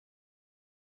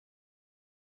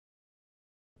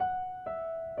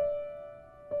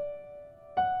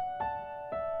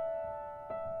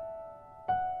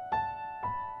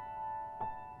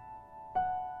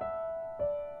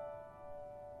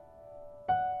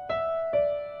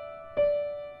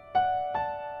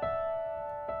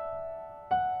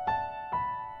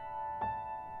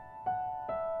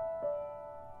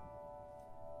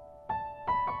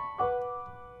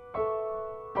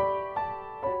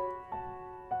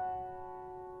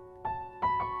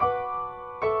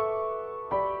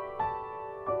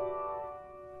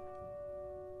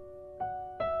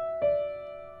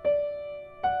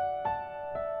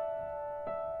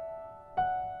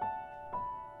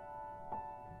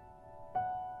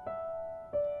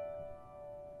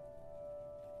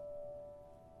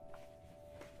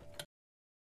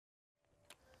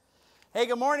Hey,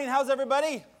 good morning. How's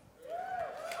everybody?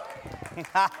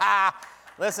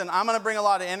 Listen, I'm going to bring a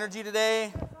lot of energy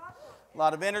today. A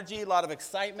lot of energy, a lot of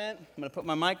excitement. I'm going to put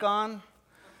my mic on.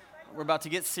 We're about to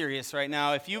get serious right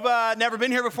now. If you've never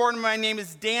been here before, my name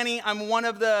is Danny. I'm one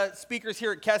of the speakers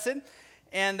here at Kesed,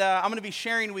 and I'm going to be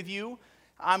sharing with you.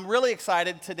 I'm really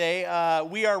excited today.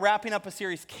 We are wrapping up a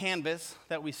series, Canvas,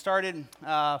 that we started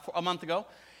a month ago.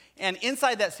 And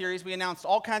inside that series, we announced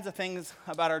all kinds of things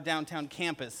about our downtown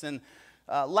campus. And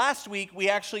last week, we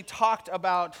actually talked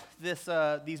about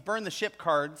these Burn the Ship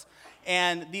cards.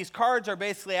 And these cards are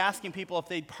basically asking people if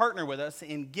they'd partner with us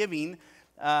in giving,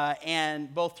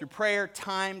 and both through prayer,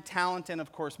 time, talent, and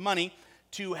of course, money,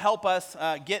 to help us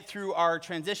get through our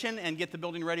transition and get the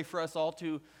building ready for us all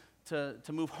to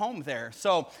move home there.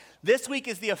 So this week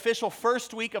is the official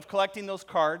first week of collecting those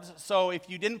cards. So if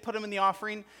you didn't put them in the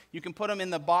offering, you can put them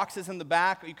in the boxes in the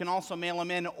back. You can also mail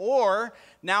them in. Or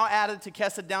now added to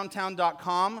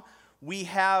KesedDowntown.com, we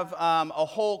have a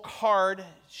whole card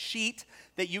sheet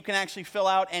that you can actually fill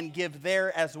out and give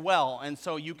there as well. And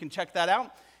so you can check that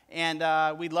out.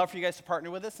 And we'd love for you guys to partner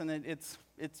with us. And it's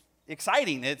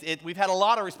exciting. We've had a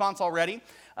lot of response already.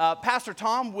 Pastor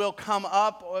Tom will come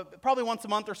up probably once a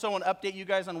month or so and update you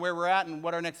guys on where we're at and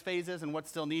what our next phase is and what's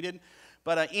still needed.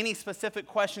 But any specific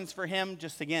questions for him,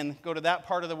 just again, go to that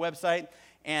part of the website,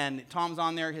 and Tom's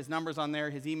on there, his number's on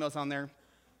there, his email's on there.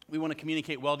 We want to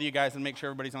communicate well to you guys and make sure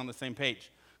everybody's on the same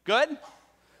page. Good?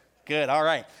 Good, all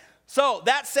right. So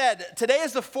that said, today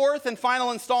is the fourth and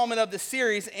final installment of this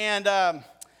series, and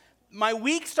my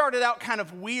week started out kind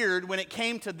of weird when it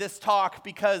came to this talk,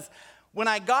 because when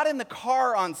I got in the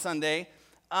car on Sunday,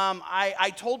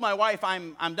 I told my wife,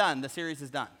 I'm done. The series is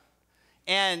done.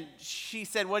 And she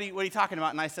said, what are you talking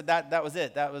about? And I said, that was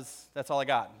it. That's all I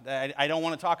got. I don't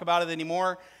want to talk about it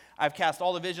anymore. I've cast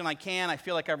all the vision I can. I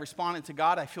feel like I've responded to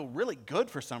God. I feel really good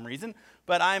for some reason,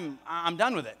 but I'm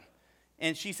done with it.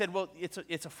 And she said, well, it's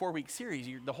a 4-week series.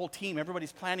 The whole team,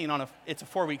 everybody's planning on it's a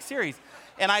 4-week series.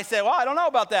 And I said, well, I don't know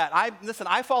about that.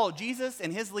 I follow Jesus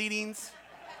and his leadings,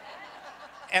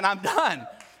 and I'm done.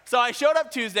 So I showed up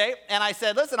Tuesday, and I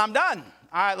said, listen, I'm done.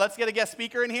 All right, let's get a guest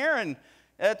speaker in here, and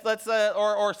let's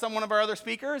or one of our other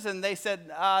speakers. And they said,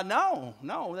 no,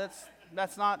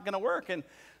 that's not going to work. And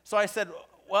so I said,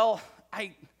 well,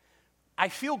 I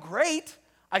feel great.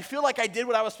 I feel like I did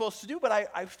what I was supposed to do, but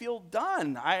I feel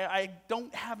done. I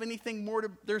don't have anything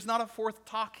more there's not a fourth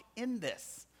talk in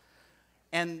this.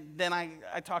 And then I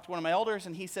talked to one of my elders,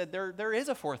 and he said, there is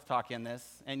a fourth talk in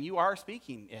this, and you are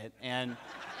speaking it. And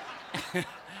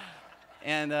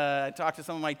and I talked to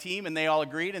some of my team, and they all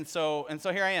agreed, and so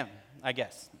here I am, I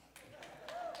guess.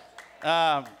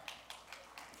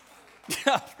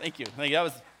 Thank you.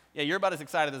 You're about as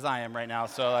excited as I am right now,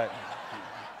 so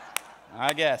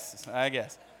I guess.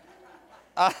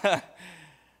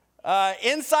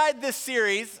 Inside this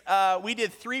series, we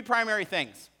did 3 primary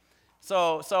things.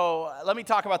 So let me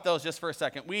talk about those just for a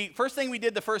second. First thing we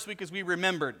did the first week is we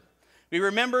remembered. We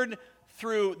remembered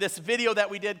through this video that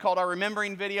we did called our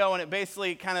Remembering video, and it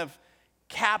basically kind of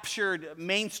captured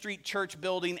Main Street Church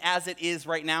building as it is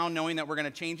right now, knowing that we're going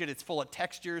to change it. It's full of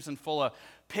textures and full of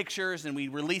pictures, and we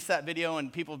released that video,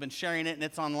 and people have been sharing it, and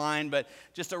it's online. But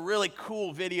just a really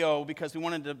cool video, because we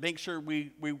wanted to make sure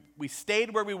we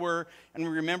stayed where we were and we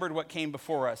remembered what came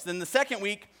before us. Then the second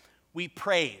week, we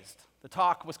praised. The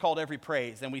talk was called Every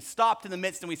Praise, and we stopped in the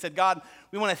midst and we said, God,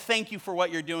 we want to thank you for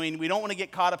what you're doing. We don't want to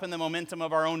get caught up in the momentum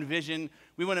of our own vision.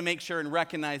 We want to make sure and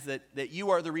recognize that you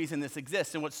are the reason this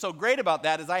exists. And what's so great about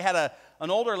that is I had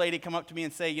an older lady come up to me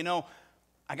and say,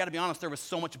 I got to be honest, there was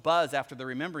so much buzz after the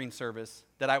Remembering service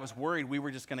that I was worried we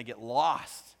were just going to get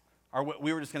lost, or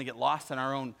we were just going to get lost in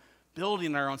our own building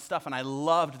and our own stuff. And I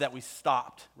loved that we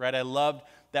stopped, right? I loved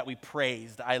that we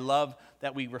praised. I loved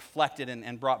that we reflected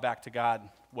and brought back to God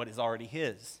what is already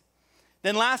his.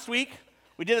 Then last week,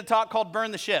 we did a talk called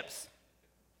Burn the Ships.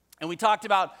 And we talked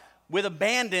about with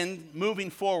abandon moving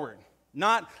forward.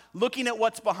 Not looking at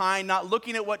what's behind, not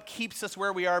looking at what keeps us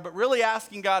where we are, but really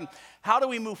asking God, how do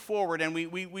we move forward? And we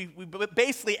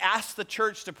basically asked the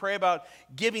church to pray about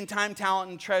giving time,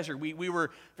 talent, and treasure. We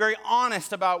were very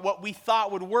honest about what we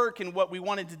thought would work and what we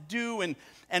wanted to do,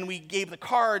 and we gave the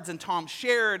cards, and Tom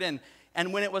shared, and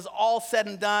when it was all said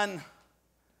and done,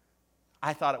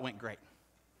 I thought it went great.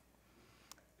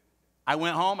 I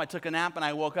went home, I took a nap, and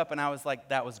I woke up, and I was like,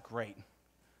 that was great.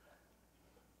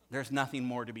 There's nothing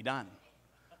more to be done.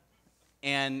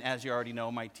 And as you already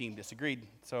know, my team disagreed,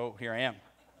 so here I am.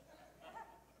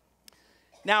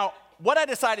 Now, what I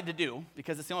decided to do,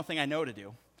 because it's the only thing I know to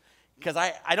do, because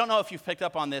I don't know if you've picked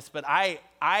up on this, but I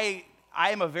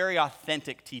am a very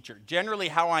authentic teacher. Generally,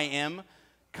 how I am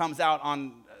comes out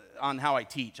on on how I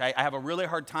teach. I have a really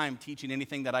hard time teaching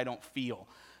anything that I don't feel.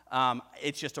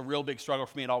 It's just a real big struggle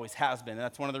for me. It always has been. And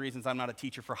that's one of the reasons I'm not a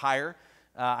teacher for hire.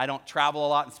 I don't travel a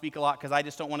lot and speak a lot because I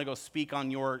just don't want to go speak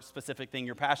on your specific thing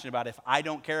you're passionate about. If I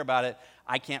don't care about it,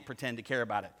 I can't pretend to care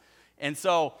about it. And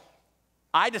so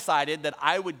I decided that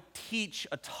I would teach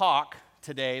a talk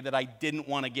today that I didn't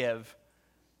want to give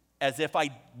as if I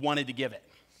wanted to give it.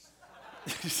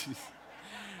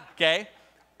 Okay?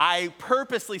 I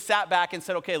purposely sat back and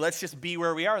said, okay, let's just be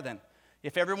where we are then.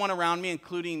 If everyone around me,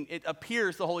 including, it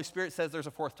appears the Holy Spirit says there's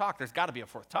a fourth talk, there's got to be a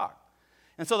fourth talk.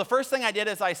 And so the first thing I did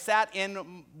is I sat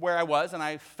in where I was and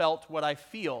I felt what I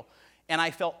feel. And I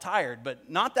felt tired,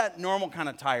 but not that normal kind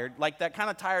of tired, like that kind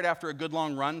of tired after a good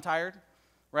long run tired,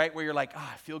 right? Where you're like,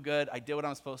 I feel good, I did what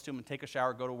I'm supposed to, I'm going to take a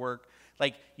shower, go to work.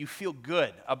 Like you feel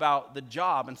good about the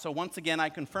job. And so once again, I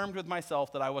confirmed with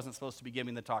myself that I wasn't supposed to be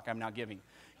giving the talk I'm now giving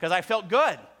because I felt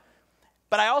good.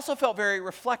 But I also felt very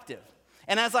reflective.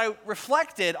 And as I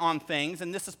reflected on things,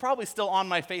 and this is probably still on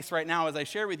my face right now as I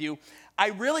share with you, I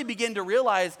really began to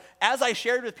realize as I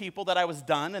shared with people that I was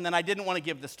done and then I didn't want to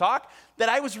give this talk, that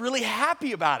I was really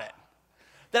happy about it.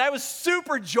 That I was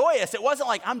super joyous. It wasn't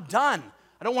like, I'm done.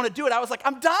 I don't want to do it. I was like,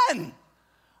 I'm done.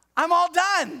 I'm all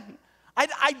done.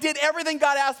 I did everything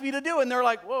God asked me to do. And they're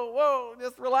like, whoa,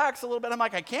 just relax a little bit. I'm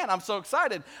like, I can't. I'm so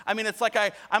excited. I mean, it's like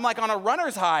I'm like on a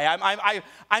runner's high.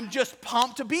 I'm just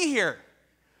pumped to be here.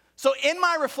 So in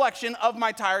my reflection of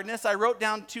my tiredness, I wrote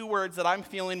down 2 words that I'm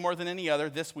feeling more than any other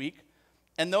this week,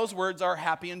 and those words are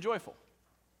happy and joyful.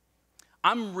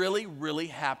 I'm really, really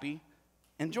happy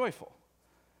and joyful.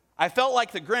 I felt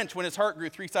like the Grinch when his heart grew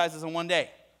 3 sizes in one day.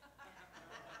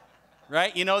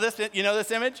 Right? You know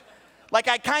this image? Like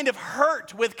I kind of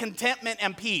hurt with contentment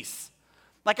and peace.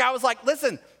 Like I was like,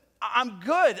 listen, I'm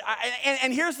good.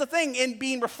 And here's the thing, in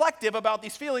being reflective about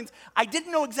these feelings, I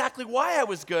didn't know exactly why I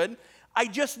was good. I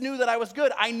just knew that I was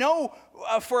good. I know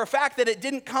for a fact that it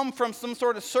didn't come from some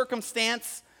sort of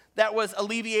circumstance that was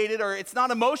alleviated, or it's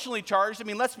not emotionally charged. I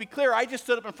mean, let's be clear. I just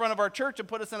stood up in front of our church and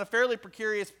put us in a fairly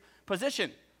precarious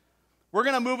position. We're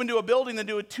going to move into a building and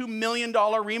do a $2 million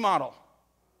remodel.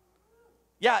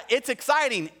 Yeah, it's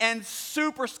exciting and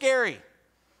super scary.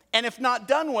 And if not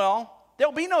done well,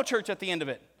 there'll be no church at the end of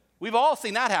it. We've all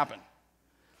seen that happen.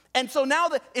 And so now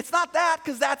that it's not that,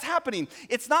 because that's happening.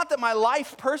 It's not that my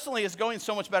life personally is going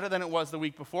so much better than it was the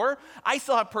week before. I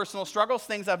still have personal struggles,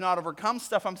 things I've not overcome,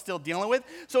 stuff I'm still dealing with.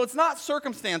 So it's not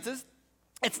circumstances.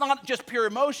 It's not just pure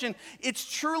emotion. It's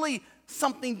truly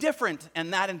something different.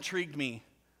 And that intrigued me.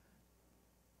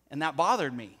 And that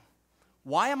bothered me.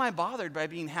 Why am I bothered by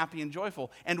being happy and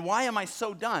joyful? And why am I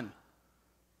so done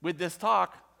with this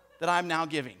talk that I'm now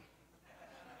giving?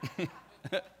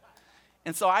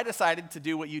 And so I decided to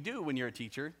do what you do when you're a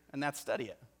teacher, and that's study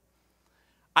it.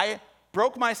 I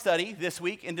broke my study this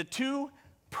week into 2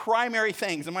 primary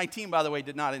things. And my team, by the way,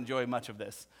 did not enjoy much of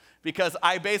this. Because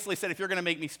I basically said, if you're going to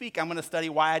make me speak, I'm going to study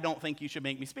why I don't think you should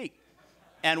make me speak.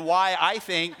 And why I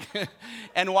think,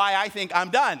 I'm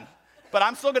done. But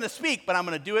I'm still going to speak, but I'm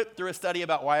going to do it through a study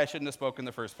about why I shouldn't have spoken in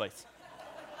the first place.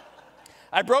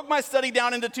 I broke my study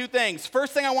down into 2 things.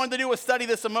 First thing I wanted to do was study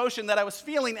this emotion that I was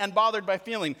feeling and bothered by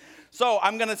feeling. So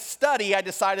I'm going to study, I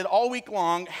decided all week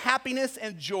long, happiness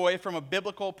and joy from a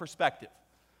biblical perspective.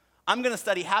 I'm going to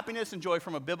study happiness and joy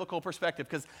from a biblical perspective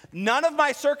because none of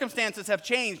my circumstances have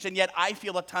changed, and yet I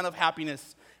feel a ton of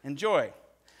happiness and joy.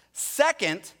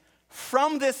 Second,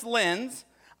 from this lens,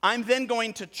 I'm then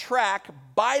going to track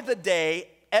by the day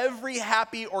every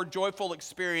happy or joyful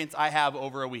experience I have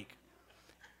over a week.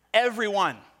 Every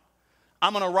one.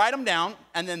 I'm going to write them down,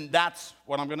 and then that's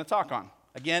what I'm going to talk on.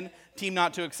 Again, team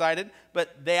not too excited,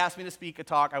 but they asked me to speak a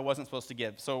talk I wasn't supposed to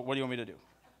give. So what do you want me to do?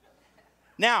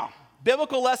 Now,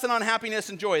 biblical lesson on happiness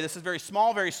and joy. This is very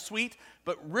small, very sweet,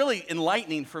 but really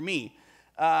enlightening for me.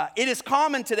 It is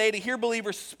common today to hear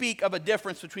believers speak of a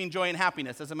difference between joy and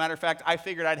happiness. As a matter of fact, I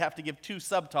figured I'd have to give 2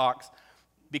 sub-talks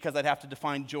because I'd have to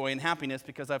define joy and happiness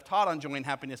because I've taught on joy and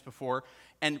happiness before,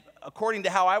 and according to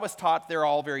how I was taught, they're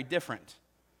all very different.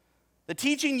 The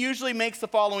teaching usually makes the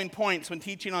following points when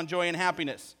teaching on joy and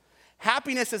happiness.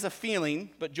 Happiness is a feeling,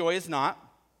 but joy is not.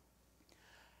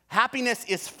 Happiness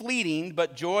is fleeting,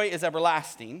 but joy is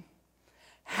everlasting.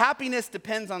 Happiness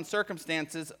depends on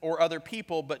circumstances or other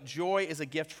people, but joy is a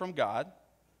gift from God.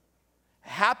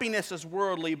 Happiness is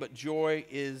worldly, but joy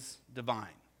is divine.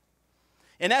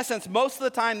 In essence, most of the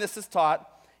time this is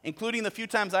taught, including the few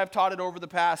times I've taught it over the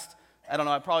past,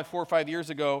 probably 4 or 5 years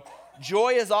ago,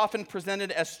 joy is often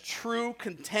presented as true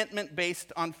contentment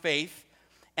based on faith,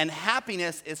 and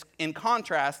happiness is, in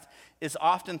contrast, is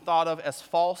often thought of as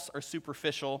false or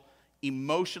superficial,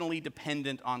 emotionally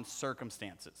dependent on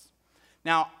circumstances.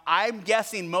 Now, I'm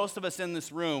guessing most of us in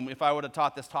this room, if I would have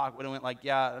taught this talk, would have went like,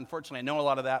 yeah, unfortunately, I know a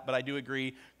lot of that, but I do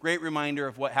agree. Great reminder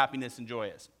of what happiness and joy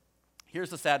is.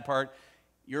 Here's the sad part.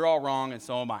 You're all wrong, and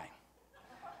so am I.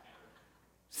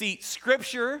 See,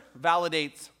 Scripture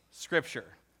validates Scripture.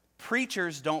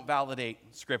 Preachers don't validate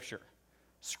Scripture.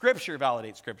 Scripture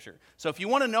validates Scripture. So if you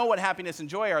want to know what happiness and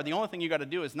joy are, the only thing you got to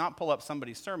do is not pull up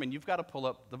somebody's sermon. You've got to pull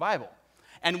up the Bible.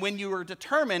 And when you are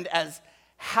determined, as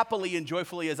happily and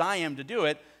joyfully as I am to do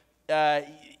it,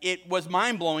 it was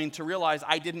mind-blowing to realize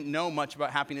I didn't know much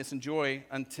about happiness and joy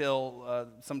until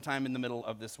sometime in the middle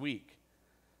of this week.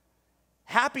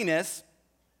 Happiness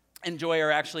and joy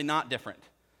are actually not different.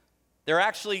 They're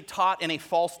actually taught in a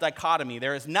false dichotomy.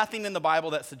 There is nothing in the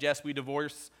Bible that suggests we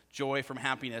divorce joy from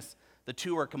happiness. The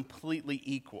two are completely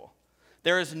equal.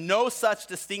 There is no such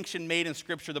distinction made in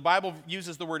Scripture. The Bible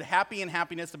uses the word happy and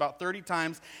happiness about 30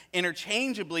 times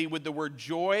interchangeably with the word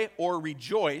joy or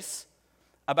rejoice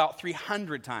about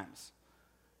 300 times.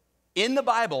 In the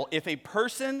Bible, if a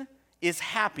person is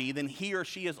happy, then he or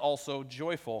she is also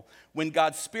joyful. When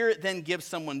God's Spirit then gives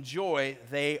someone joy,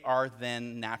 they are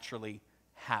then naturally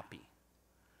happy.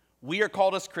 We are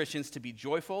called as Christians to be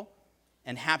joyful,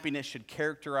 and happiness should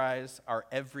characterize our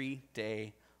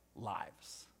everyday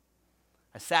lives.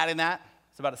 I sat in that.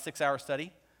 It's about a 6-hour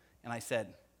study. And I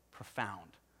said,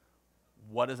 profound.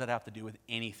 What does that have to do with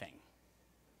anything?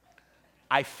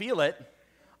 I feel it.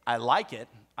 I like it.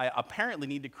 I apparently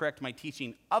need to correct my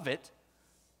teaching of it.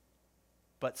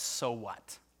 But so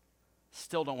what?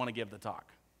 Still don't want to give the talk.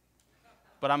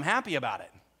 But I'm happy about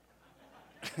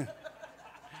it.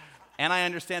 And I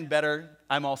understand better.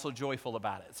 I'm also joyful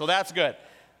about it. So that's good.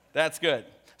 That's good.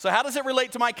 So how does it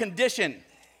relate to my condition?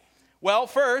 Well,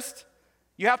 first,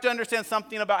 you have to understand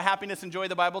something about happiness and joy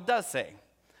the Bible does say.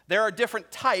 There are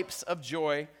different types of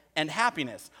joy and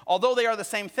happiness. Although they are the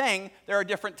same thing, there are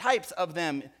different types of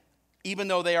them, even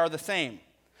though they are the same.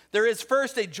 There is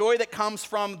first a joy that comes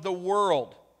from the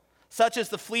world, such as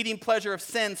the fleeting pleasure of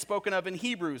sin spoken of in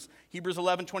Hebrews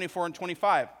 11, 24 and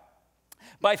 25.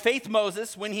 By faith,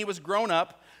 Moses, when he was grown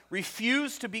up,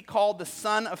 refused to be called the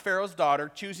son of Pharaoh's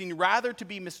daughter, choosing rather to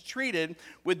be mistreated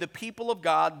with the people of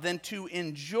God than to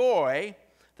enjoy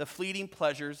the fleeting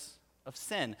pleasures of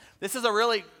sin. This is a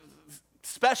really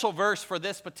special verse for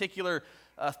this particular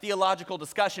theological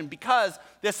discussion, because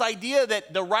this idea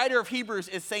that the writer of Hebrews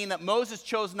is saying that Moses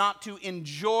chose not to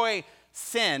enjoy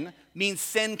sin means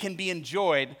sin can be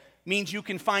enjoyed, means you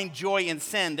can find joy in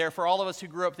sin. Therefore, all of us who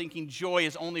grew up thinking joy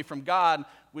is only from God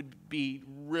would be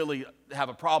really have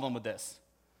a problem with this.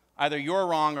 Either you're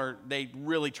wrong or they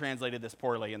really translated this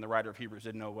poorly and the writer of Hebrews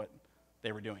didn't know what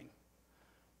they were doing.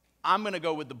 I'm going to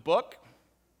go with the book.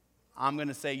 I'm going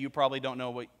to say you probably don't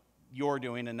know what you're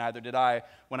doing, and neither did I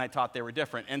when I taught they were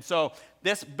different. And so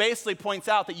this basically points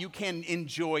out that you can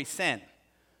enjoy sin.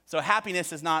 So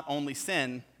happiness is not only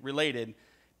sin related,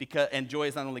 and joy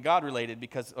is not only God related,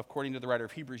 because according to the writer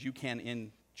of Hebrews, you can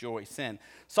enjoy sin.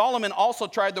 Solomon also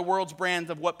tried the world's brands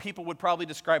of what people would probably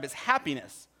describe as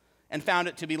happiness and found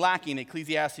it to be lacking.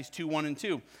 Ecclesiastes 2:1 and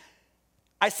 2.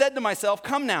 I said to myself,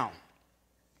 come now,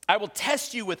 I will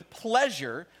test you with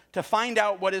pleasure to find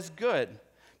out what is good.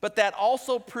 But that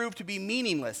also proved to be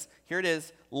meaningless. Here it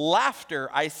is. Laughter,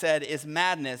 I said, is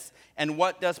madness. And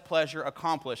what does pleasure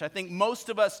accomplish? I think most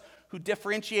of us who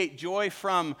differentiate joy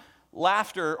from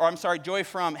joy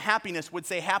from happiness would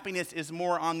say happiness is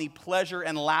more on the pleasure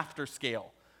and laughter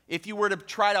scale. If you were to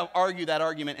try to argue that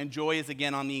argument, and joy is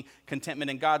again on the contentment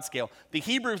and God scale. The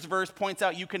Hebrews verse points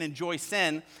out you can enjoy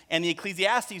sin, and the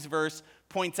Ecclesiastes verse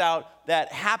points out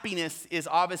that happiness is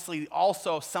obviously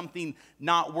also something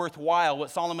not worthwhile. What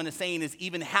Solomon is saying is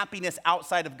even happiness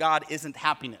outside of God isn't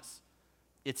happiness.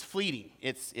 It's fleeting.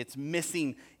 It's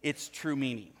missing its true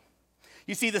meaning.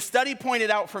 You see, the study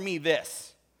pointed out for me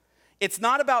this. It's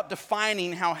not about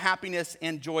defining how happiness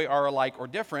and joy are alike or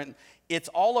different. It's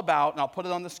all about, and I'll put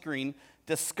it on the screen,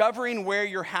 discovering where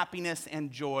your happiness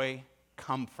and joy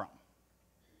come from.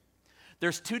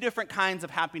 There's two different kinds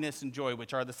of happiness and joy,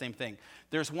 which are the same thing.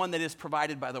 There's one that is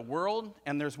provided by the world,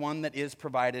 and there's one that is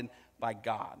provided by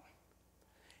God.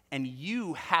 And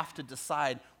you have to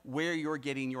decide where you're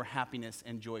getting your happiness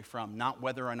and joy from, not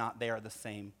whether or not they are the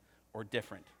same or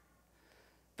different.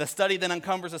 The study then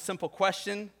uncovers a simple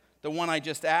question, the one I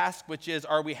just asked, which is,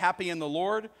 are we happy in the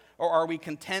Lord, or are we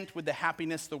content with the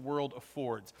happiness the world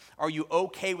affords? Are you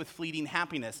okay with fleeting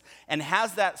happiness? And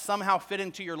has that somehow fit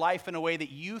into your life in a way that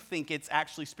you think it's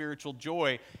actually spiritual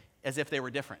joy, as if they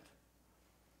were different?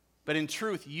 But in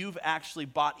truth, you've actually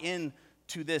bought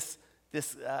into this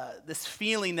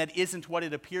feeling that isn't what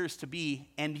it appears to be,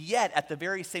 and yet at the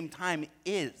very same time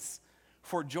is.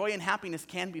 For joy and happiness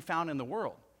can be found in the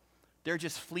world. They're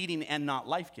just fleeting and not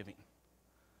life-giving.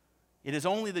 It is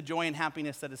only the joy and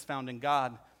happiness that is found in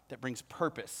God that brings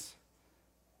purpose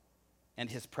and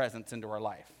his presence into our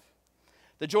life.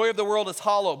 The joy of the world is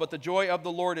hollow, but the joy of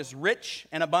the Lord is rich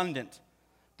and abundant.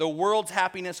 The world's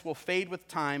happiness will fade with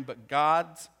time, but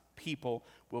God's people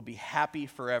will be happy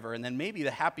forever. And then maybe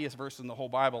the happiest verse in the whole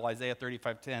Bible, Isaiah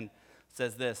 35:10,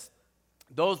 says this: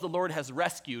 those the Lord has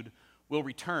rescued will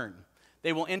return.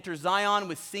 They will enter Zion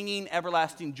with singing.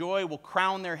 Everlasting joy will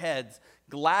crown their heads.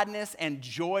 Gladness and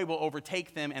joy will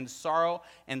overtake them, and sorrow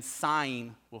and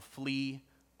sighing will flee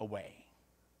away.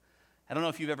 I don't know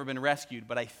if you've ever been rescued,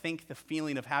 but I think the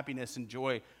feeling of happiness and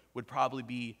joy would probably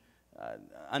be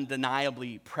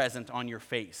undeniably present on your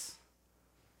face.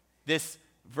 This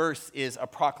verse is a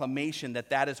proclamation that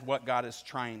that is what God is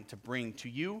trying to bring to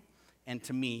you and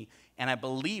to me. And I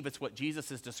believe it's what Jesus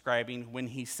is describing when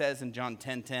he says in John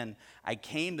 10:10, I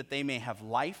came that they may have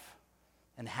life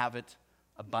and have it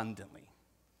abundantly.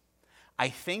 I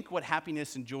think what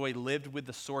happiness and joy lived with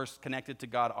the source connected to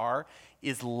God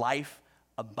is life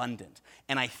abundant.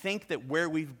 And I think that where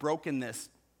we've broken this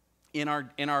in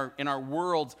our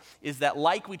worlds is that,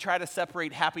 like we try to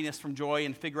separate happiness from joy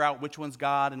and figure out which one's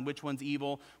God and which one's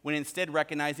evil, when instead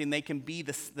recognizing they can be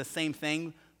the same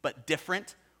thing but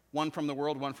different, one from the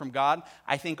world, one from God.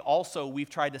 I think also we've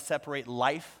tried to separate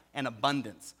life and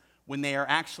abundance when they are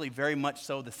actually very much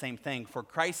so the same thing. For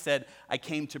Christ said, I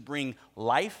came to bring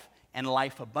life and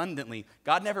life abundantly.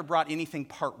 God never brought anything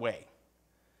part way.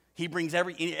 He brings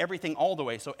everything all the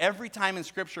way. So every time in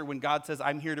Scripture when God says,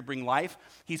 I'm here to bring life,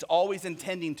 he's always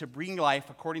intending to bring life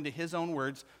according to his own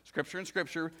words, Scripture and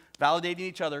Scripture, validating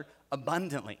each other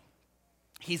abundantly.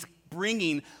 He's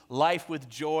bringing life with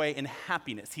joy and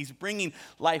happiness. He's bringing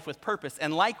life with purpose.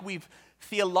 And like we've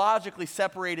theologically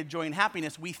separated joy and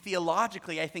happiness, we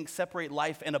theologically, I think, separate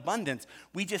life and abundance.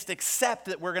 We just accept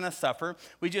that we're going to suffer.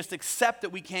 We just accept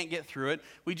that we can't get through it.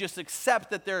 We just accept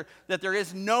that there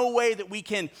is no way that we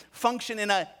can function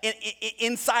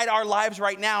inside our lives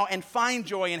right now and find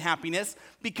joy and happiness,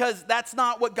 because that's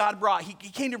not what God brought. He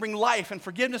came to bring life and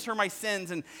forgiveness for my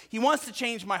sins, and he wants to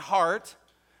change my heart,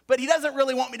 but he doesn't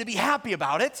really want me to be happy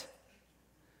about it.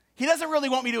 He doesn't really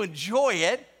want me to enjoy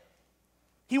it.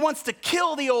 He wants to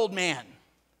kill the old man.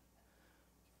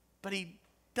 But he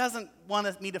doesn't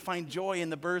want me to find joy in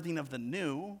the birthing of the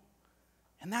new.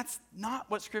 And that's not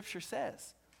what Scripture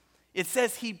says. It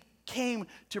says he came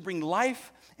to bring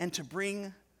life and to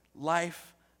bring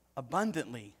life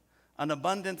abundantly. An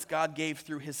abundance God gave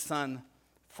through his Son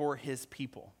for his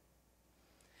people.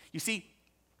 You see,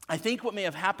 I think what may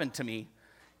have happened to me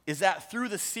is that through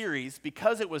the series,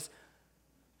 because it was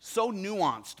so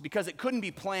nuanced, because it couldn't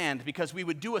be planned, because we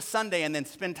would do a Sunday and then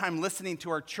spend time listening to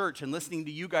our church and listening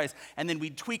to you guys, and then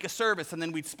we'd tweak a service, and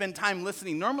then we'd spend time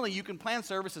listening. Normally, you can plan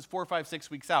services 4, 5,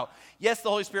 6 weeks out. Yes, the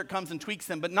Holy Spirit comes and tweaks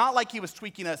them, but not like he was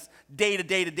tweaking us day to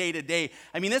day to day to day.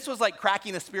 I mean, this was like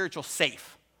cracking a spiritual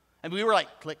safe. And we were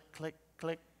like, click, click,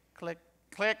 click, click,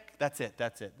 click. That's it.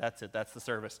 That's the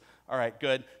service. All right,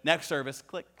 good. Next service,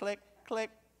 click, click,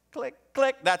 click. Click,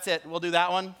 click, that's it. We'll do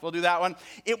that one.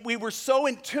 We were so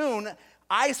in tune.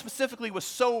 I specifically was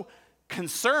so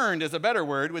concerned, is a better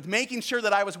word, with making sure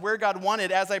that I was where God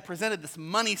wanted as I presented this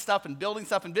money stuff and building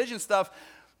stuff and vision stuff,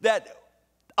 that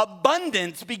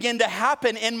abundance began to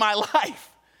happen in my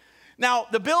life. Now,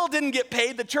 the bill didn't get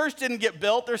paid. The church didn't get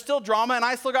built. There's still drama, and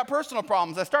I still got personal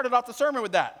problems. I started off the sermon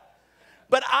with that.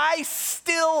 But I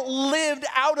still lived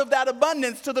out of that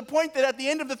abundance to the point that at the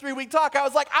end of the 3-week talk, I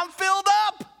was like, I'm filled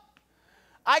up.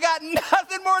 I got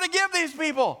nothing more to give these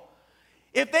people.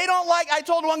 If they don't like, I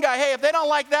told one guy, hey, if they don't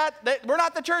like that, we're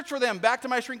not the church for them. Back to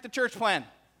my shrink the church plan,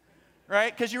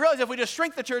 right? Because you realize if we just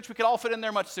shrink the church, we could all fit in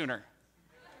there much sooner.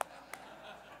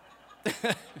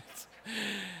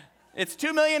 It's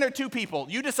 2 million or 2 people.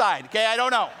 You decide, okay? I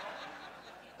don't know.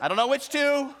 I don't know which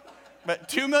 2, but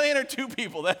 2 million or 2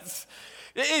 people. It's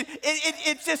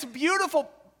this beautiful,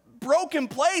 broken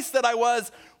place that I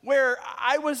was, where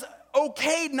I was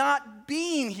okay not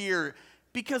being here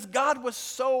because God was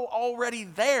so already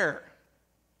there.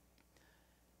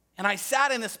 And I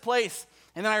sat in this place,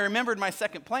 and then I remembered my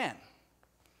second plan,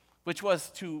 which was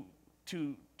to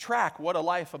track what a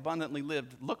life abundantly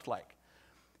lived looked like.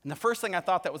 And the first thing I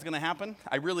thought that was going to happen,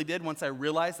 I really did once I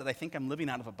realized that I think I'm living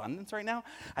out of abundance right now.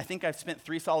 I think I've spent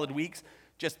 3 solid weeks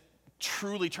just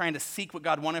truly trying to seek what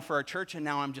God wanted for our church, and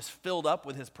now I'm just filled up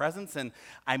with his presence, and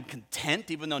I'm content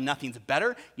even though nothing's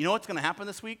better. You know what's going to happen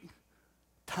this week?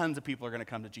 Tons of people are going to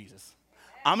come to Jesus.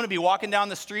 I'm going to be walking down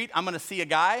the street, I'm going to see a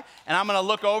guy, and I'm going to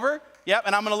look over, Yep,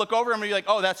 and I'm going to look over, I'm going to be like,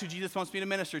 oh, that's who Jesus wants me to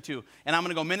minister to. And I'm going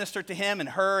to go minister to him and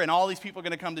her, and all these people are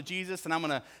going to come to Jesus, and I'm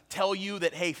going to tell you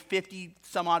that, hey, 50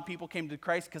 some odd people came to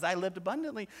Christ because I lived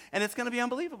abundantly, and it's going to be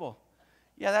unbelievable.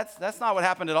 Yeah, that's not what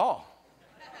happened at all.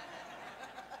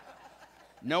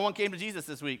 No one came to Jesus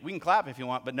this week. We can clap if you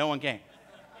want, but no one came.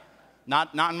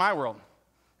 Not in my world.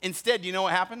 Instead, you know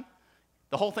what happened?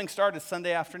 The whole thing started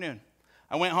Sunday afternoon.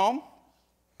 I went home.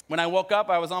 When I woke up,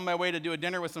 I was on my way to do a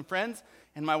dinner with some friends,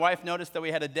 and my wife noticed that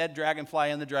we had a dead dragonfly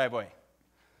in the driveway.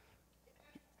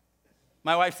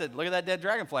 My wife said, look at that dead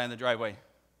dragonfly in the driveway.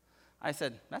 I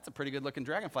said, that's a pretty good-looking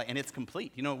dragonfly, and it's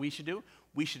complete. You know what we should do?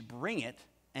 We should bring it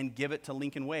and give it to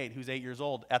Lincoln Wade, who's 8 years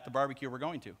old, at the barbecue we're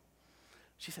going to.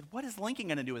 She said, what is Lincoln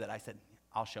going to do with it? I said,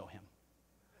 I'll show him.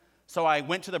 So I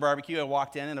went to the barbecue. I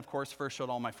walked in and, of course, first showed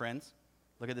all my friends.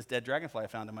 Look at this dead dragonfly I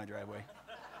found in my driveway.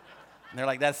 And they're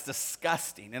like, that's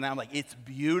disgusting. And I'm like, it's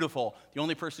beautiful. The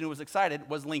only person who was excited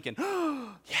was Lincoln.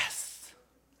 Yes.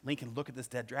 Lincoln, look at this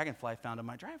dead dragonfly I found in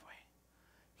my driveway.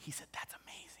 He said, that's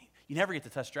amazing. You never get to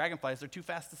touch dragonflies. They're too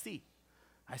fast to see.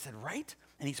 I said, right?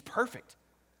 And he's perfect.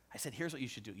 I said, here's what you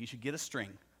should do. You should get a string,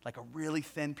 like a really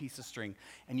thin piece of string,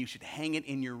 and you should hang it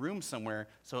in your room somewhere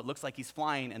so it looks like he's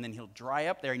flying, and then he'll dry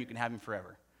up there and you can have him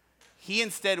forever. He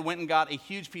instead went and got a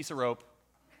huge piece of rope.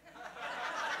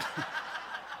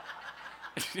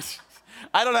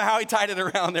 I don't know how he tied it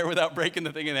around there without breaking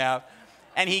the thing in half.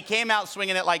 And he came out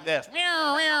swinging it like this. And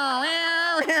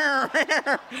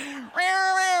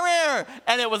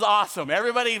it was awesome.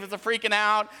 Everybody was freaking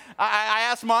out. I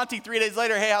asked Monty 3 days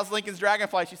later, hey, how's Lincoln's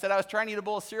dragonfly? She said, I was trying to eat a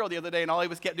bowl of cereal the other day, and all he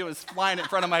kept doing was flying in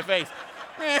front of my face.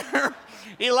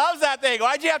 He loves that thing.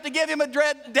 Why'd you have to give him a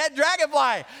dead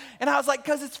dragonfly? And I was like,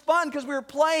 because it's fun, because we were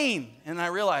playing. And I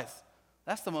realized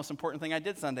that's the most important thing I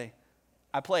did Sunday.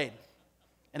 I played.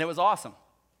 And it was awesome.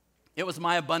 It was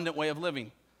my abundant way of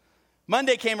living.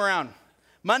 Monday came around.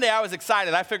 Monday, I was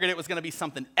excited. I figured it was going to be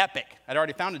something epic. I'd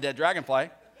already found a dead dragonfly.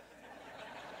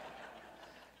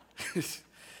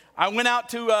 I went out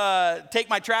to take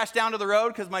my trash down to the road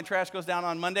because my trash goes down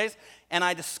on Mondays, and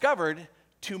I discovered,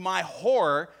 to my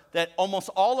horror, that almost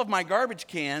all of my garbage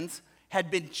cans had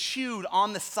been chewed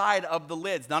on the side of the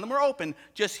lids. None of them were open,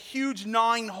 just huge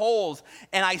gnawing holes.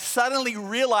 And I suddenly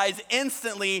realized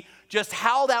instantly just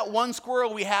how that one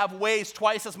squirrel we have weighs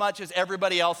twice as much as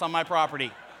everybody else on my property.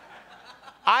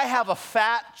 I have a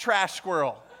fat trash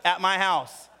squirrel at my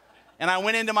house. And I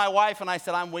went into my wife and I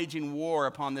said, I'm waging war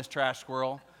upon this trash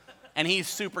squirrel. And he's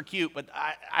super cute, but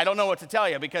I don't know what to tell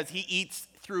you because he eats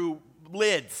through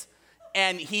lids.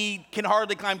 And he can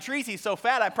hardly climb trees. He's so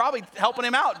fat, I'm probably helping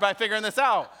him out by figuring this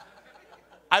out.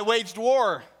 I waged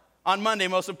war on Monday,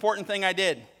 most important thing I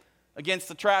did, against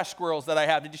the trash squirrels that I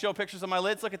have. Did you show pictures of my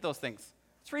lids? Look at those things.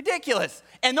 It's ridiculous.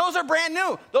 And those are brand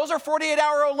new. Those are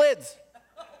 48-hour-old lids.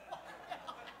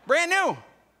 Brand new.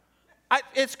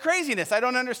 It's craziness. I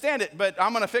don't understand it, but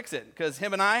I'm going to fix it because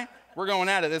him and I, we're going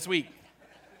at it this week.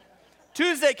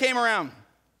 Tuesday came around.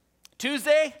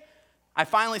 Tuesday, I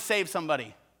finally saved somebody.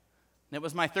 And it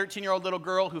was my 13-year-old little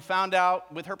girl who found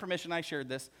out, with her permission I shared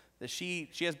this, that she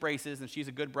has braces and she's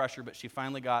a good brusher, but she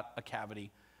finally got a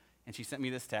cavity. And she sent me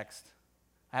this text.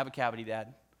 I have a cavity,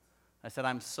 Dad. I said,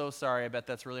 I'm so sorry. I bet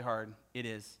that's really hard. It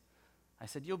is. I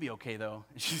said, you'll be okay, though.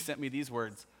 And she sent me these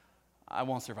words. I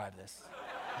won't survive this.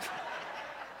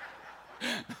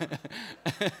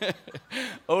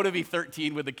 Oh, to be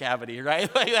 13 with a cavity,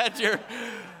 right? Like that's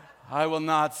I will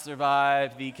not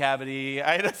survive the cavity.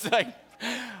 I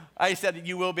said,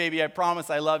 you will, baby. I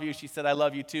promise I love you. She said, I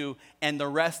love you too. And the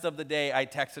rest of the day, I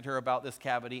texted her about this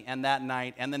cavity, and that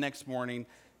night, and the next morning,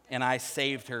 and I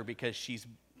saved her because she's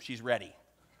ready.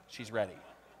 She's ready.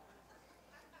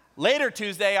 Later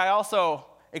Tuesday, I also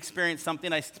experienced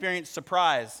something. I experienced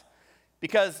surprise.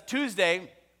 Because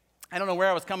Tuesday, I don't know where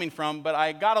I was coming from, but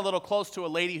I got a little close to a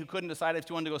lady who couldn't decide if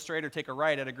she wanted to go straight or take a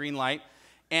right at a green light.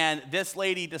 And this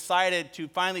lady decided to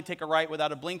finally take a right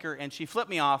without a blinker, and she flipped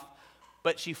me off.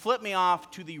 But she flipped me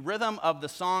off to the rhythm of the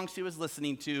song she was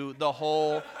listening to the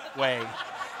whole way.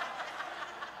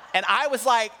 And I was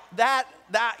like,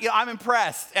 I'm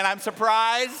impressed, and I'm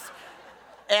surprised.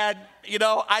 And,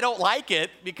 I don't like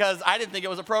it because I didn't think it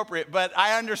was appropriate, but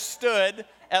I understood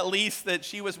at least that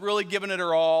she was really giving it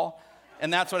her all,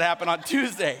 and that's what happened on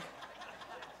Tuesday.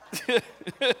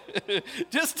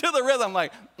 Just to the rhythm,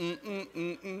 like,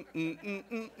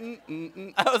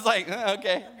 I was like,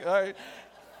 okay, all right.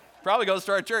 Probably goes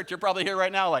to our church. You're probably here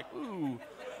right now like, ooh.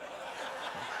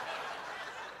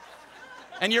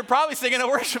 And you're probably singing a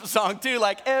worship song too,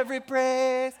 like, every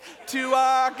praise to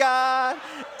our God,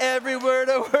 every word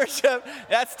of worship.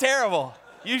 That's terrible.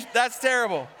 That's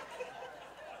terrible.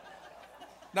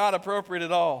 Not appropriate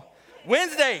at all.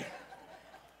 Wednesday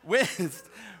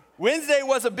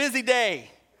was a busy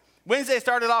day. Wednesday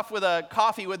started off with a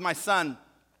coffee with my son,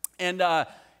 and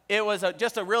it was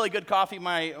just a really good coffee.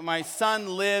 My son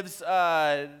lives,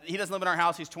 he doesn't live in our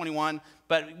house, he's 21,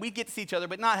 but we get to see each other,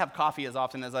 but not have coffee as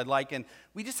often as I'd like, and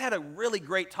we just had a really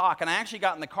great talk, and I actually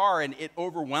got in the car, and it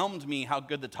overwhelmed me how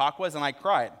good the talk was, and I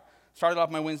cried. Started off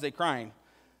my Wednesday crying.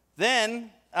 Then,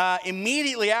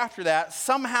 immediately after that,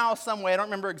 somehow, some way, I don't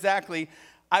remember exactly,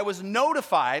 I was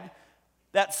notified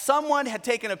that someone had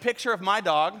taken a picture of my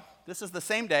dog. This is the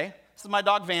same day. This is my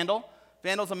dog, Vandal.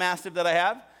 Vandal's a Mastiff that I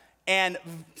have. And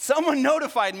someone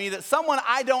notified me that someone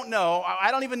I don't know,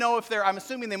 I don't even know if I'm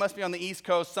assuming they must be on the East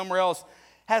Coast, somewhere else,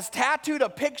 has tattooed a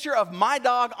picture of my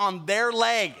dog on their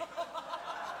leg.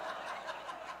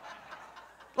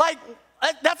 Like,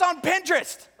 that's on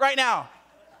Pinterest right now.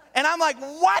 And I'm like,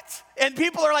 what? And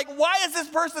people are like, why does this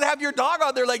person have your dog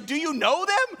on there? Like, do you know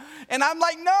them? And I'm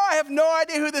like, no, I have no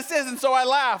idea who this is. And so I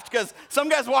laughed because some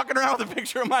guy's walking around with a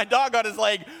picture of my dog on his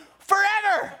leg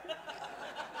forever.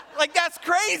 Like, that's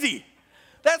crazy.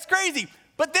 That's crazy.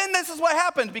 But then this is what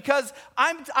happened because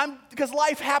because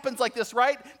life happens like this,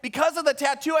 right? Because of the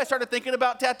tattoo, I started thinking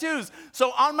about tattoos.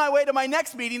 So on my way to my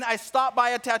next meeting, I stopped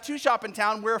by a tattoo shop in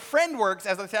town where a friend works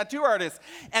as a tattoo artist.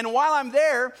 And while I'm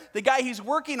there, the guy he's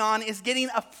working on is getting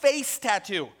a face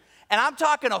tattoo. And I'm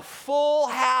talking a full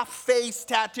half face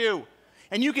tattoo.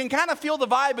 And you can kind of feel the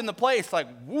vibe in the place, like,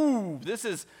 woo, this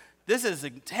is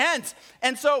intense.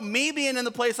 And so me being in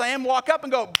the place I am, walk up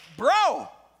and go, bro,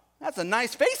 that's a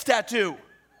nice face tattoo.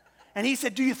 And he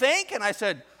said, do you think? And I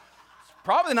said, it's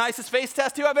probably the nicest face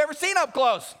tattoo I've ever seen up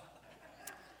close.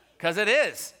 Because it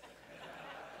is.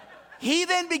 He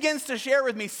then begins to share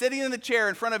with me, sitting in the chair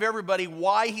in front of everybody,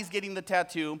 why he's getting the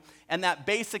tattoo, and that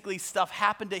basically stuff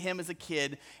happened to him as a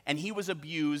kid, and he was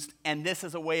abused, and this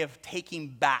is a way of taking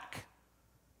back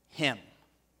him.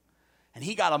 And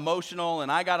he got emotional,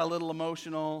 and I got a little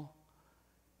emotional,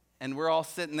 and we're all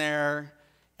sitting there,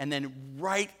 and then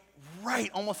right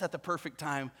almost at the perfect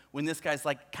time when this guy's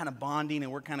like kind of bonding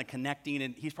and we're kind of connecting,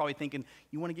 and he's probably thinking,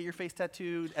 you want to get your face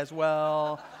tattooed as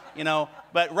well? You know,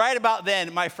 but right about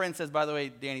then, my friend says, by the way,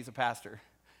 Danny's a pastor.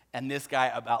 And this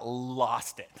guy about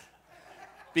lost it.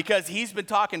 Because he's been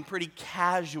talking pretty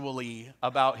casually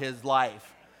about his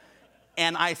life.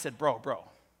 And I said, bro,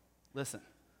 listen,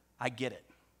 I get it.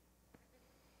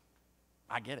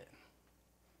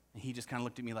 And he just kind of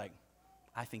looked at me like,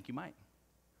 I think you might.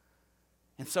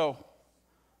 And so,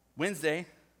 Wednesday,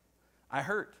 I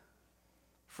hurt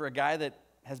for a guy that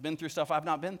has been through stuff I've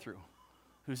not been through,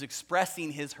 who's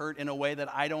expressing his hurt in a way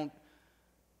that I don't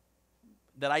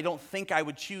think I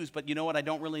would choose, but you know what? I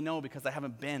don't really know because I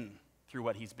haven't been through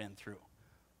what he's been through.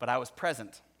 But I was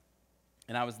present,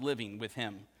 and I was living with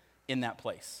him in that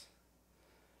place.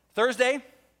 Thursday,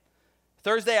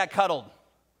 I cuddled.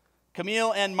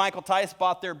 Camille and Michael Tice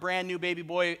bought their brand new baby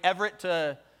boy, Everett,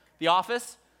 to the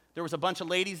office. There was a bunch of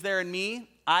ladies there and me.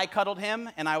 I cuddled him,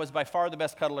 and I was by far the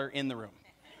best cuddler in the room.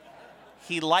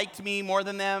 He liked me more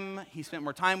than them. He spent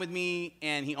more time with me,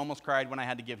 and he almost cried when I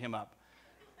had to give him up.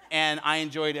 And I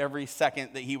enjoyed every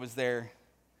second that he was there.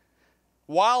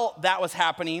 While that was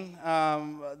happening,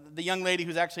 the young lady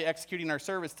who's actually executing our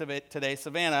service today,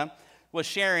 Savannah, was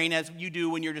sharing, as you do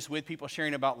when you're just with people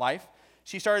sharing about life.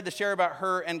 She started to share about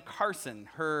her and Carson,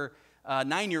 her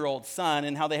 9-year-old son,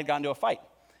 and how they had gotten into a fight.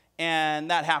 And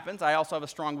that happens. I also have a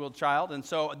strong-willed child, and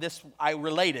so this I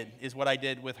related is what I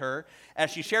did with her.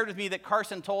 As she shared with me that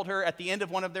Carson told her at the end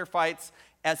of one of their fights,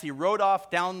 as he rode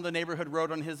off down the neighborhood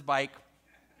road on his bike,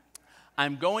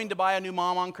 I'm going to buy a new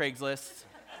mom on Craigslist.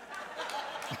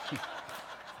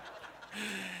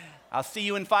 I'll see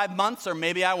you in 5 months, or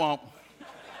maybe I won't.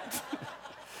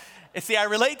 And see, I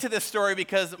relate to this story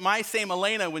because my same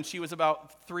Elena, when she was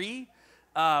about 3,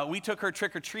 we took her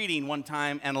trick-or-treating one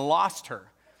time and lost her.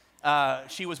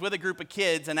 She was with a group of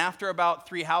kids, and after about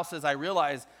 3 houses, I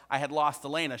realized I had lost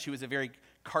Elena. She was a very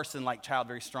Carson-like child,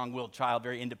 very strong-willed child,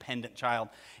 very independent child.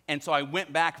 And so I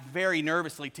went back very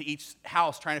nervously to each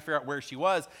house trying to figure out where she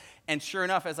was. And sure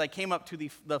enough, as I came up to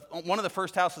the one of the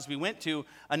first houses we went to,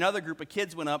 another group of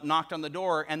kids went up, knocked on the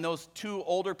door, and those 2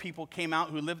 older people came out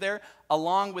who lived there,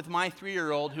 along with my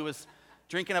 3-year-old who was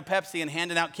drinking a Pepsi and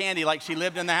handing out candy like she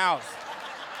lived in the house.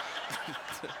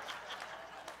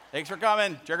 Thanks for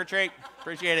coming, trick or treat,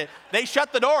 appreciate it. They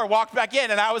shut the door, walked back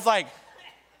in, and I was like,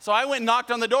 so I went and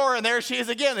knocked on the door, and there she is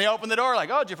again. They opened the door like,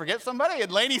 oh, did you forget somebody?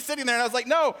 And Lainey's sitting there, and I was like,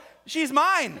 no, she's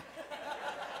mine.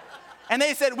 And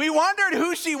they said, we wondered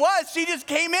who she was. She just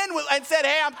came in and said,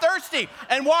 hey, I'm thirsty,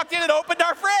 and walked in and opened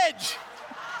our fridge.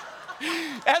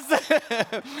 as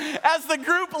the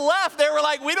group left, they were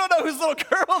like, we don't know whose little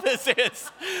girl this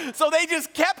is. So they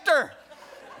just kept her.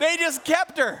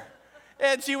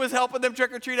 And she was helping them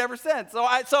trick or treat ever since.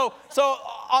 So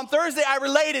on Thursday, I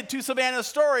related to Savannah's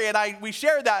story, and we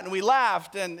shared that, and we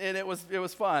laughed, and it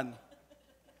was fun.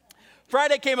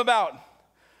 Friday came about,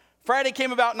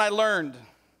 and I learned.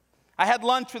 I had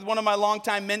lunch with one of my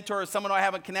longtime mentors, someone I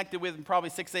haven't connected with in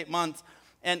probably 6-8 months,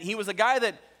 and he was a guy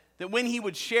that when he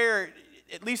would share,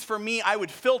 at least for me, I would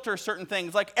filter certain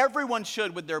things, like everyone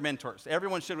should with their mentors.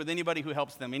 Everyone should with anybody who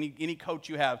helps them, any coach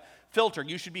you have. Filter.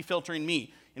 You should be filtering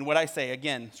me in what I say.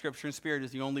 Again, Scripture and Spirit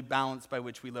is the only balance by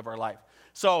which we live our life.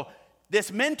 So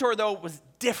this mentor, though, was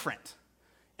different.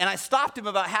 And I stopped him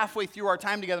about halfway through our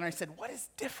time together, and I said, what is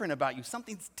different about you?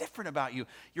 Something's different about you.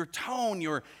 Your tone,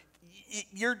 you're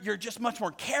just much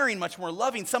more caring, much more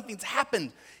loving. Something's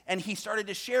happened. And he started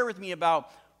to share with me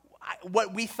about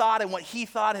what we thought and what he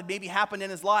thought had maybe happened in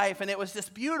his life. And it was this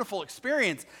beautiful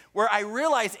experience where I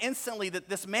realized instantly that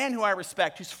this man who I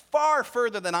respect, who's far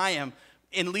further than I am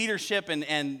in leadership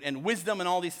and wisdom and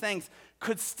all these things,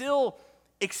 could still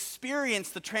experience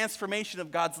the transformation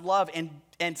of God's love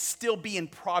and still be in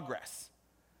progress.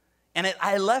 And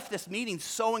I left this meeting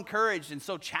so encouraged and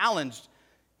so challenged.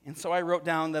 And so I wrote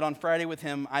down that on Friday with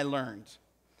him, I learned.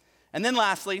 And then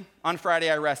lastly, on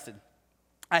Friday, I rested.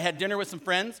 I had dinner with some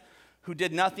friends who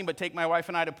did nothing but take my wife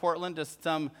and I to Portland to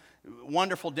some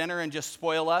wonderful dinner and just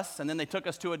spoil us. And then they took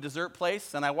us to a dessert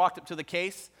place, and I walked up to the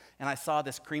case, and I saw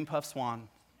this cream puff swan.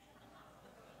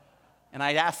 And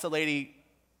I asked the lady,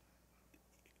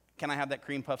 can I have that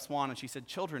cream puff swan? And she said,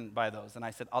 children buy those. And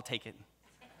I said, I'll take it.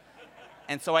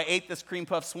 And so I ate this cream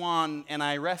puff swan, and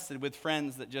I rested with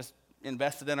friends that just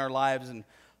invested in our lives and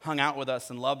hung out with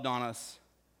us and loved on us.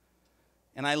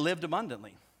 And I lived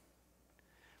abundantly.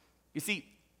 You see,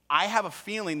 I have a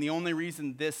feeling the only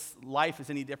reason this life is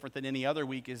any different than any other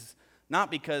week is not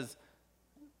because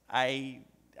I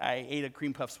ate a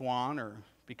cream puff swan or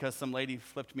because some lady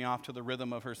flipped me off to the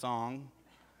rhythm of her song,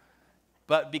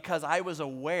 but because I was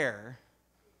aware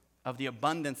of the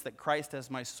abundance that Christ as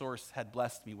my source had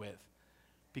blessed me with,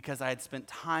 because I had spent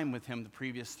time with him the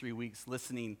previous 3 weeks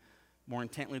listening more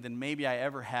intently than maybe I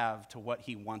ever have to what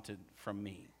he wanted from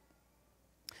me.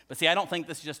 But see, I don't think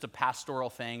this is just a pastoral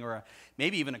thing or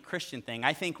maybe even a Christian thing.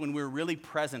 I think when we're really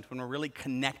present, when we're really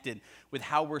connected with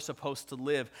how we're supposed to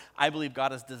live, I believe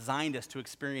God has designed us to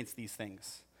experience these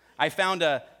things. I found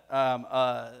the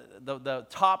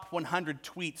top 100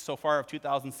 tweets so far of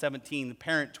 2017, the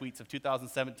parent tweets of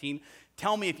 2017.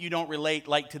 Tell me if you don't relate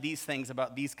to these things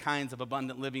about these kinds of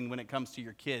abundant living when it comes to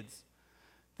your kids.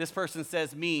 This person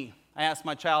says, me. I asked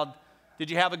my child, did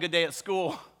you have a good day at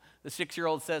school? The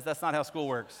 6-year-old says, that's not how school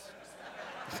works.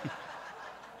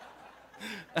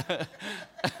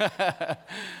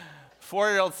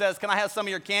 4-year-old says, can I have some of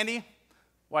your candy?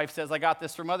 Wife says, I got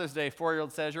this for Mother's Day.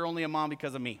 4-year-old says, you're only a mom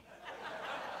because of me.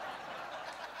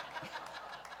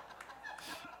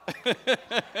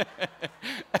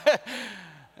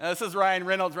 This is Ryan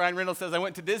Reynolds. Ryan Reynolds says, I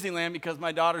went to Disneyland because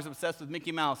my daughter's obsessed with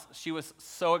Mickey Mouse. She was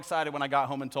so excited when I got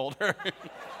home and told her.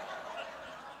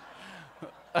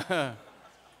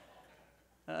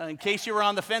 In case you were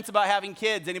on the fence about having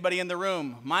kids, anybody in the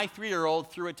room, my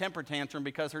 3-year-old threw a temper tantrum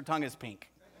because her tongue is pink.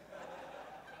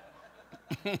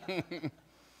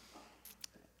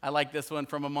 I like this one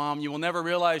from a mom. You will never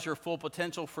realize your full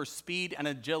potential for speed and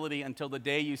agility until the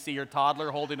day you see your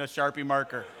toddler holding a Sharpie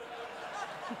marker.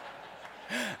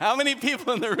 How many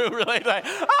people in the room relate like,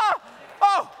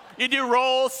 you do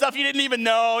rolls, stuff you didn't even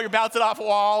know, you're bouncing off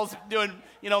walls, doing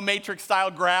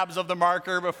Matrix-style grabs of the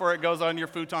marker before it goes on your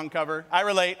futon cover. I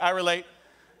relate. All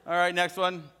right, next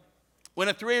one. When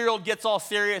a 3-year-old gets all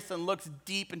serious and looks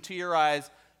deep into your eyes,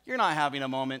 you're not having a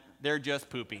moment. They're just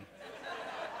pooping.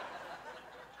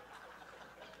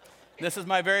 This is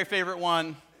my very favorite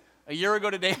one. A year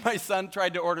ago today, my son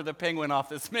tried to order the penguin off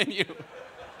this menu.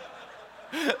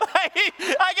 I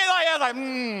get my head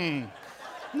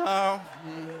no.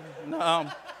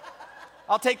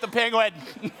 I'll take the penguin.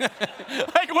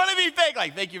 What did he think?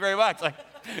 Thank you very much.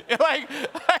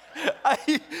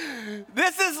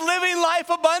 This is living life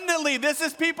abundantly. This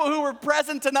is people who were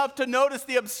present enough to notice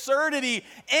the absurdity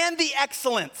and the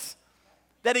excellence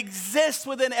that exists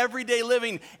within everyday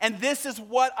living. And this is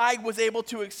what I was able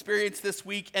to experience this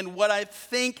week and what I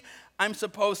think I'm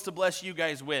supposed to bless you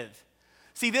guys with.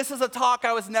 See, this is a talk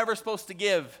I was never supposed to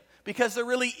give because there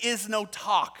really is no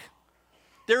talk.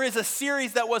 There is a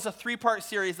series that was a 3-part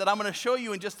series that I'm going to show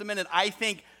you in just a minute. I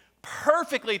think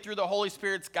perfectly through the Holy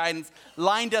Spirit's guidance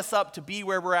lined us up to be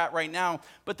where we're at right now.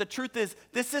 But the truth is,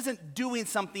 this isn't doing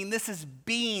something, this is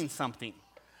being something.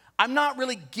 I'm not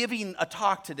really giving a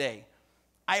talk today.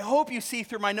 I hope you see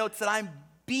through my notes that I'm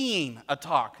being a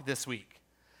talk this week.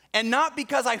 And not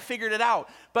because I figured it out,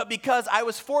 but because I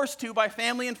was forced to by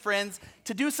family and friends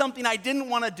to do something I didn't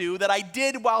want to do that I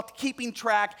did while keeping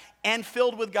track and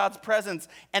filled with God's presence.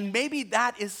 And maybe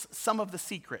that is some of the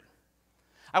secret.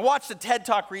 I watched a TED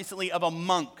Talk recently of a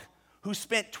monk who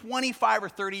spent 25 or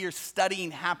 30 years studying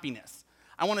happiness.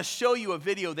 I want to show you a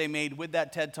video they made with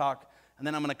that TED Talk, and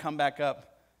then I'm going to come back up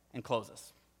and close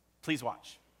this. Please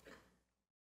watch.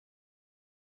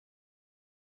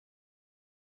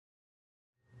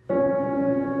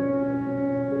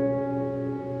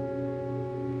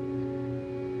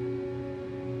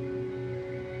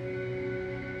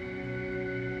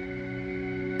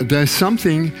 There's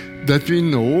something that we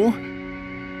know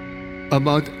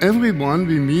about everyone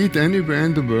we meet anywhere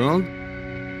in the world,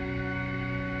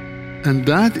 and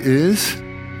that is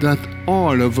that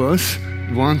all of us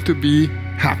want to be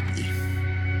happy.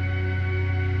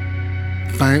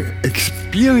 By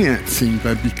experiencing,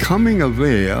 by becoming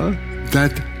aware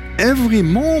that every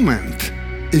moment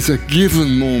is a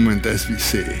given moment, as we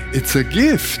say. It's a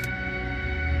gift.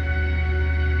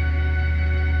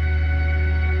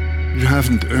 You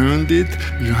haven't earned it,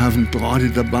 you haven't brought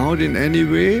it about in any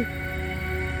way.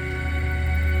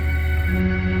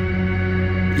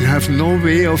 You have no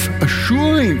way of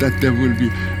assuring that there will be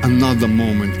another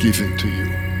moment given to you.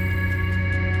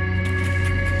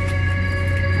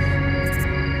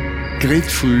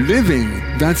 Grateful living,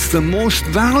 that's the most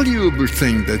valuable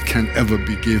thing that can ever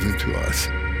be given to us.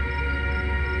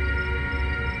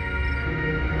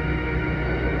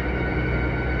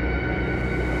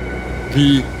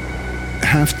 We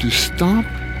have to stop,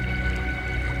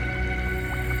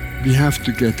 we have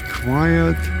to get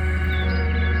quiet,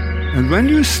 and when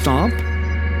you stop,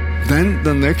 then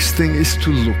the next thing is to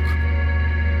look.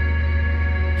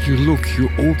 You look, you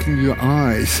open your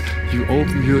eyes, you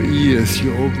open your ears,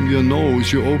 you open your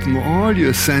nose, you open all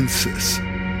your senses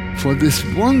for this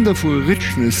wonderful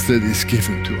richness that is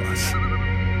given to us.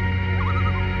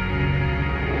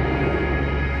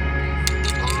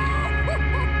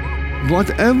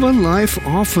 Whatever life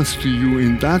offers to you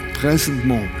in that present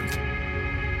moment,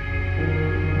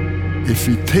 if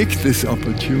we take this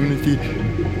opportunity,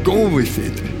 go with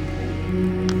it.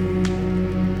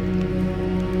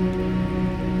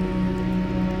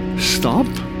 Stop,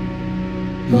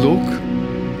 look,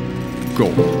 go.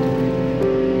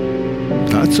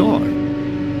 That's all.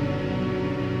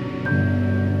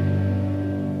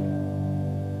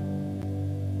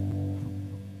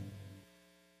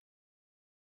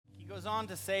 He goes on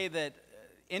to say that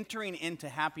entering into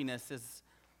happiness is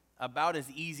about as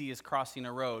easy as crossing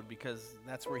a road, because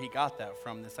that's where he got that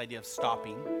from, this idea of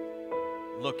stopping,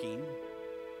 looking,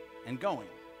 and going.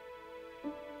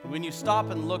 When you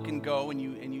stop and look and go and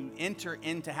you enter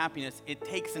into happiness, it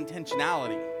takes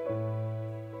intentionality.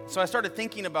 So I started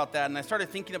thinking about that, and I started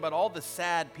thinking about all the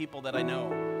sad people that I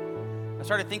know. I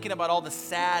started thinking about all the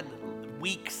sad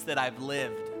weeks that I've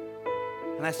lived.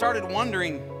 And I started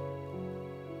wondering,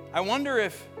 I wonder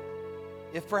if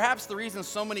perhaps the reason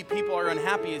so many people are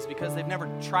unhappy is because they've never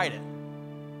tried it.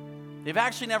 They've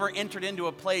actually never entered into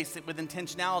a place with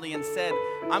intentionality and said,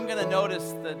 I'm going to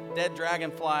notice the dead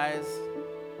dragonflies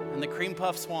and the cream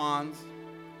puff swans.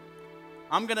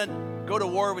 I'm going to go to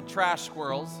war with trash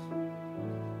squirrels.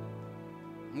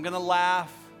 I'm going to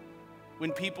laugh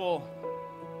when people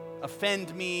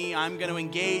offend me. I'm going to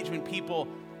engage when people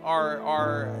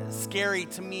are scary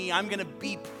to me. I'm going to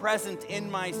be present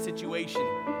in my situation.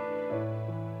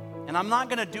 And I'm not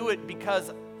going to do it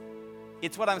because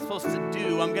it's what I'm supposed to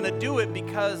do. I'm going to do it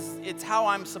because it's how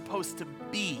I'm supposed to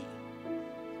be.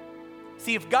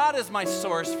 See, if God is my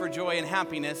source for joy and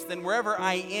happiness, then wherever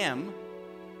I am,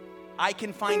 I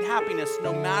can find happiness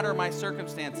no matter my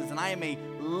circumstances. And I am a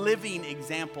living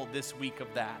example this week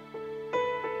of that.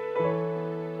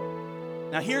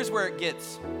 Now here's where it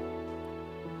gets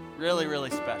really, really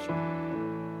special.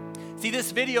 See,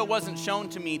 this video wasn't shown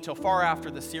to me till far after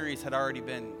the series had already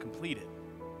been completed.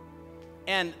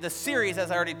 And the series, as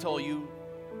I already told you,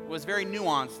 was very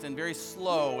nuanced and very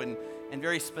slow and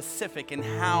very specific in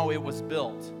how it was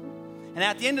built. And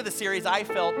at the end of the series, I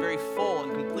felt very full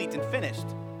and complete and finished,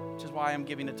 which is why I'm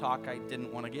giving a talk I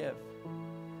didn't want to give.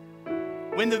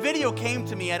 When the video came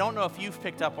to me, I don't know if you've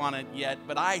picked up on it yet,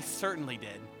 but I certainly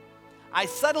did. I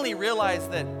suddenly realized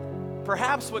that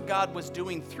perhaps what God was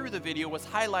doing through the video was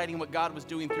highlighting what God was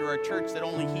doing through our church that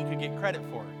only He could get credit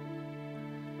for.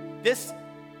 This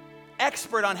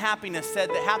expert on happiness said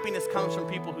that happiness comes from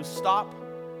people who stop,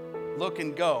 look,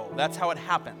 and go. That's how it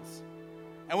happens.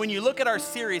 And when you look at our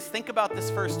series, think about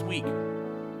this first week.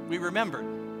 We remembered.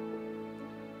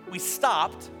 we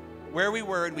stopped where we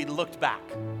were and we looked back.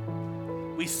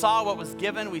 We saw what was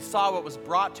given, we saw what was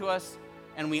brought to us,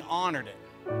 and we honored it.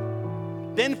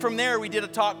 Then from there, we did a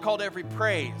talk called Every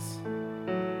Praise.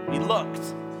 We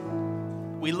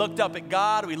looked up at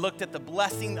God, we looked at the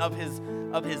blessing of his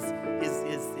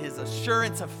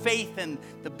assurance of faith and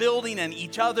the building and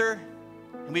each other,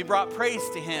 and we brought praise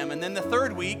to him. And then the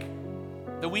third week,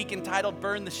 the week entitled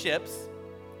Burn the Ships,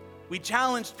 we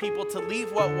challenged people to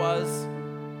leave what was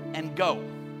and go.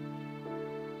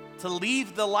 To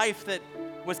leave the life that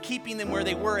was keeping them where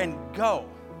they were and go.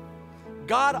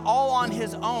 God, all on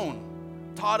his own,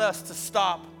 taught us to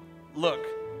stop, look,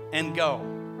 and go.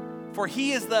 For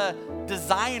he is the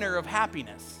designer of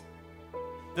happiness.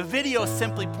 The video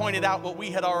simply pointed out what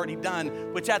we had already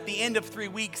done, which at the end of 3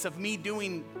 weeks of me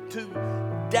doing to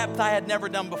depth I had never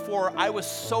done before, I was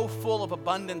so full of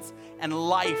abundance and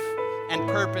life and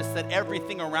purpose that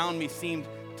everything around me seemed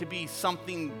to be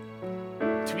something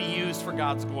to be used for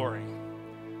God's glory,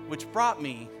 which brought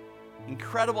me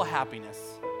incredible happiness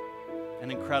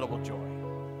and incredible joy.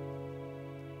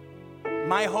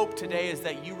 My hope today is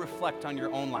that you reflect on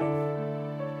your own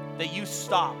life, that you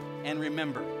stop and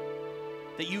remember,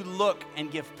 that you look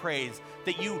and give praise,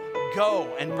 that you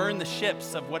go and burn the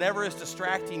ships of whatever is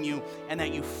distracting you, and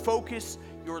that you focus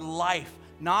your life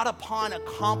not upon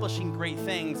accomplishing great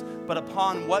things, but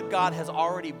upon what God has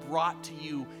already brought to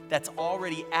you that's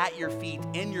already at your feet,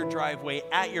 in your driveway,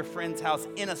 at your friend's house,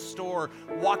 in a store,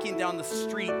 walking down the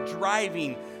street,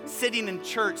 driving, sitting in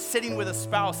church, sitting with a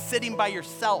spouse, sitting by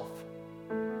yourself.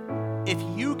 If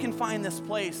you can find this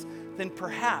place, then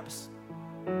perhaps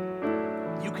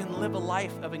you can live a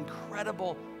life of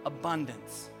incredible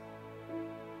abundance,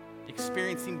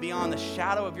 experiencing beyond the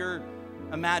shadow of your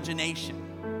imagination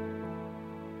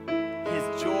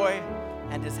his joy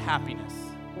and his happiness,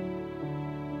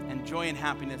 and joy and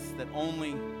happiness that only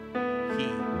he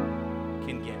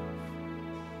can give.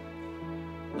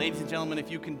 Ladies and gentlemen, if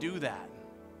you can do that,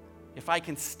 if I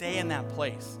can stay in that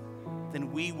place,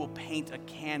 then we will paint a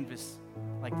canvas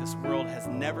like this world has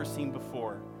never seen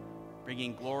before,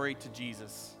 bringing glory to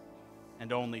Jesus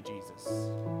and only Jesus.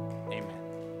 Amen.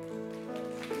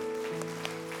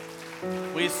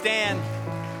 Will you stand?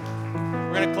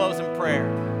 We're going to close in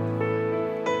prayer.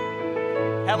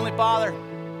 Heavenly Father,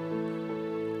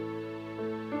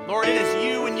 Lord, it is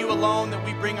you and you alone that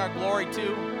we bring our glory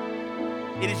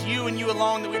to. It is you and you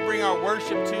alone that we bring our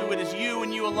worship to. It is you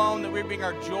and you alone that we bring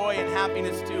our joy and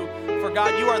happiness to. For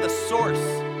God, you are the source.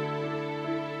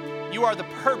 You are the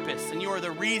purpose, and you are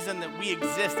the reason that we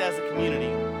exist as a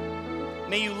community.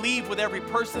 May you leave with every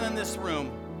person in this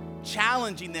room,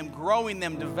 challenging them, growing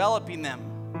them, developing them.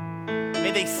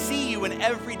 May they see you in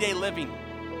everyday living.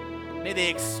 May they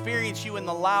experience you in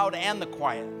the loud and the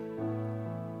quiet.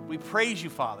 We praise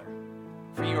you, Father,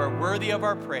 for you are worthy of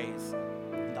our praise.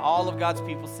 And all of God's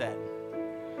people said,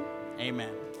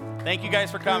 amen. Thank you guys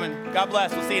for coming. God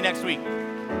bless. We'll see you next week.